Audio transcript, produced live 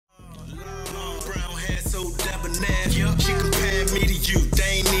no debonair. She compared me to you, they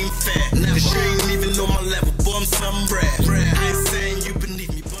ain't even fair. Cause you ain't even on my level, boy, I'm something rare. I ain't saying you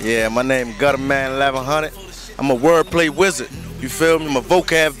beneath me. Yeah, my name Guttaman 1100. I'm a wordplay wizard. You feel me? I'm a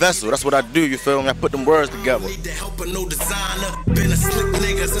vocab vessel. That's what I do. You feel me? I put them words together. Need the help of no designer. Been a slick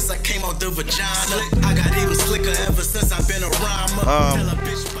nigga since I came out the vagina. I got even slicker ever since I've been a rhymer.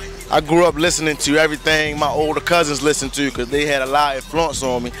 I grew up listening to everything my older cousins listened to because they had a lot of influence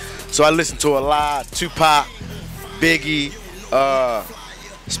on me. So I listened to a lot, Tupac, Biggie,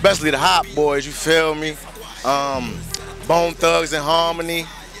 especially the Hot Boys, you feel me? Bone Thugs and Harmony,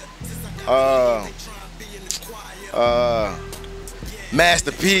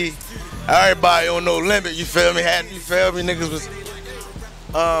 Master P, everybody on No Limit, you feel me? You feel me? Niggas was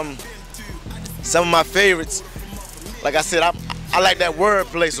some of my favorites. Like I said, I like that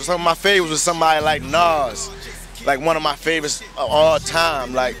wordplay, so some of my favorites was somebody like Nas, like one of my favorites of all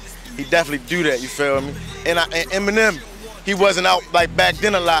time. Like, he definitely do that, you feel me? And Eminem, he wasn't out like back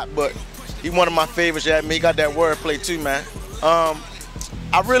then a lot, but he one of my favorites. Yeah, he got that wordplay too, man.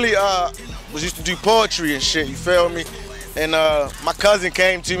 I really was used to do poetry and shit, you feel me? And my cousin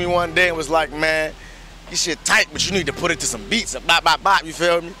came to me one day and was like, man, you shit tight, but you need to put it to some beats, bop, bop, bop, you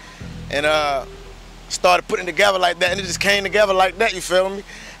feel me? And started putting it together like that, and it just came together like that, you feel me?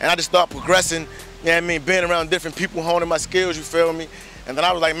 And I just started progressing, you know what I mean, being around different people, honing my skills, you feel me? And then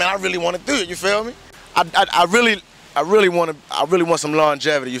I was like, man, I really want to do it, you feel me? I really want some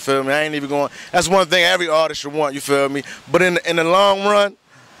longevity, you feel me? I ain't even going, that's one thing every artist should want, you feel me? But in the long run,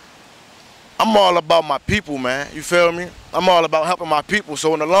 I'm all about my people, man, you feel me? I'm all about helping my people,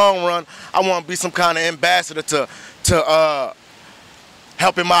 so in the long run, I want to be some kind of ambassador to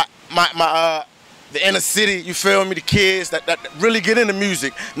helping the inner city, you feel me, the kids that really get into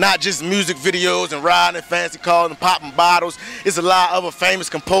music, not just music videos and riding in fancy cars and popping bottles. It's a lot of other famous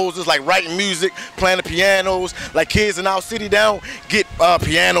composers like writing music, playing the pianos, like kids in our city down get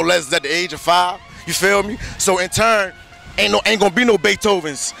piano lessons at the age of 5, you feel me? So in turn, ain't gonna be no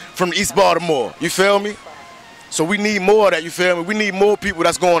Beethovens from East Baltimore, you feel me? So we need more of that, you feel me? We need more people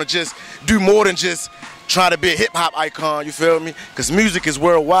that's gonna just do more than just try to be a hip-hop icon, you feel me? Because music is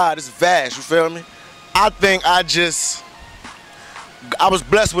worldwide, it's vast, you feel me? I think I was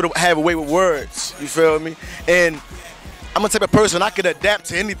blessed with have a way with words, you feel me? And I'm the type of person I could adapt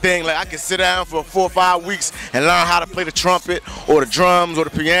to anything. Like I could sit down for 4 or 5 weeks and learn how to play the trumpet or the drums or the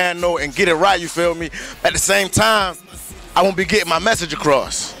piano and get it right, you feel me? At the same time, I won't be getting my message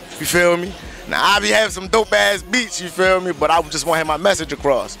across, you feel me? Now I be having some dope ass beats, you feel me? But I just want to have my message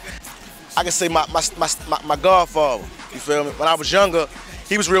across. I can say my godfather, you feel me? When I was younger,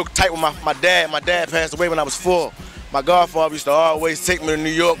 he was real tight with my dad. My dad passed away when I was 4. My godfather used to always take me to New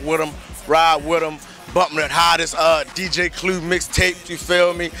York with him, ride with him, bump me that hottest DJ Clue mixtape, you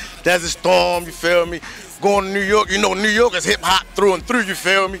feel me? Desert Storm, you feel me? Going to New York, you know New York is hip-hop through and through, you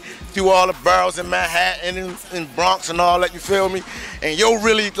feel me? Through all the boroughs in Manhattan and Bronx and all that, you feel me? And yo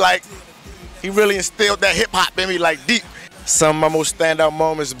really, like, he really instilled that hip-hop in me, like, deep. Some of my most standout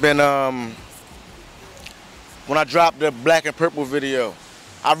moments been when I dropped the Black and Purple video.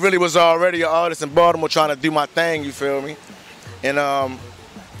 I really was already an artist in Baltimore trying to do my thing, you feel me? And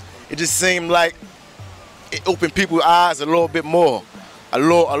it just seemed like it opened people's eyes a little bit more, a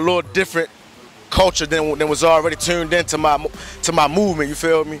little different culture than was already tuned into my movement, you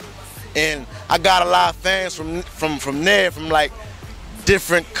feel me? And I got a lot of fans from there, from like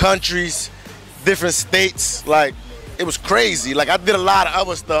different countries, different states. Like, it was crazy. Like, I did a lot of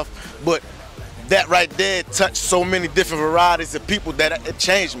other stuff, but that right there touched so many different varieties of people that it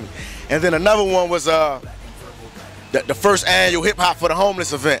changed me. And then another one was the first annual Hip Hop for the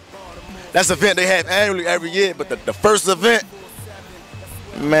Homeless event. That's an event they have annually every year, but the first event,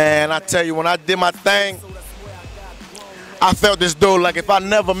 man, I tell you, when I did my thing, I felt as though like if I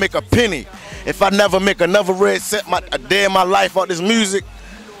never make a penny, if I never make another red cent a day in my life on this music,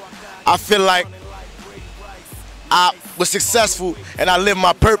 I feel like I was successful and I lived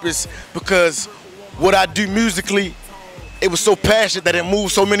my purpose, because what I do musically, it was so passionate that it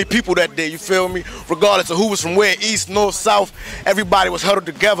moved so many people that day, you feel me? Regardless of who was from where, east, north, south, everybody was huddled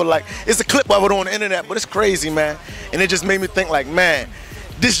together. Like, it's a clip of it on the internet, but it's crazy, man. And it just made me think like, man,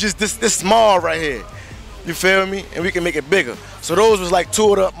 this small right here, you feel me? And we can make it bigger. So those was like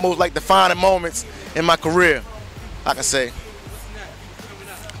two of the most like defining moments in my career, I can say.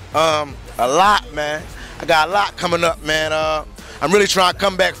 A lot, man. I got a lot coming up, man. I'm really trying to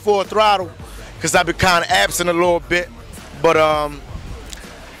come back full throttle because I've been kind of absent a little bit. But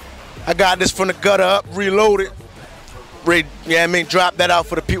I got this from the gutter up, reloaded. You know what I mean? Dropped that out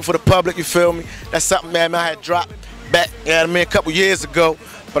for the people, for the public, you feel me? That's something, man, I had dropped back, you know what I mean, a couple years ago.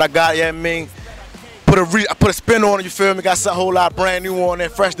 But I got, you know what I mean, I put a spin on it, you feel me? Got a whole lot of brand new on there,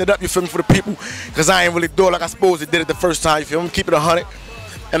 freshen it up, you feel me, for the people. Cause I ain't really do it like I supposed to did it the first time, you feel me? Keep it 100.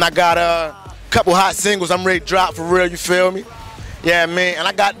 And I got a couple hot singles I'm ready to drop for real, you feel me? Yeah, man. And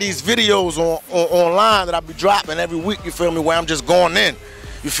I got these videos online that I be dropping every week, you feel me, where I'm just going in,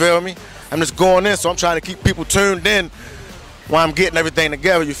 you feel me? I'm just going in, so I'm trying to keep people tuned in while I'm getting everything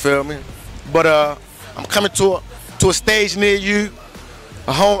together, you feel me? But I'm coming to a stage near you,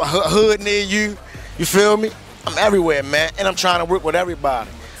 a hood near you, you feel me? I'm everywhere, man, and I'm trying to work with everybody.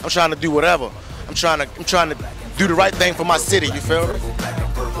 I'm trying to do whatever. I'm trying to do the right thing for my city, you feel me?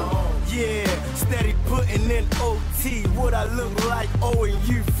 Yeah, steady putting in OT. What I look like owing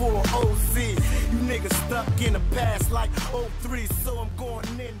you for OC. You niggas stuck in the past like 03, so I'm going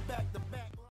in back to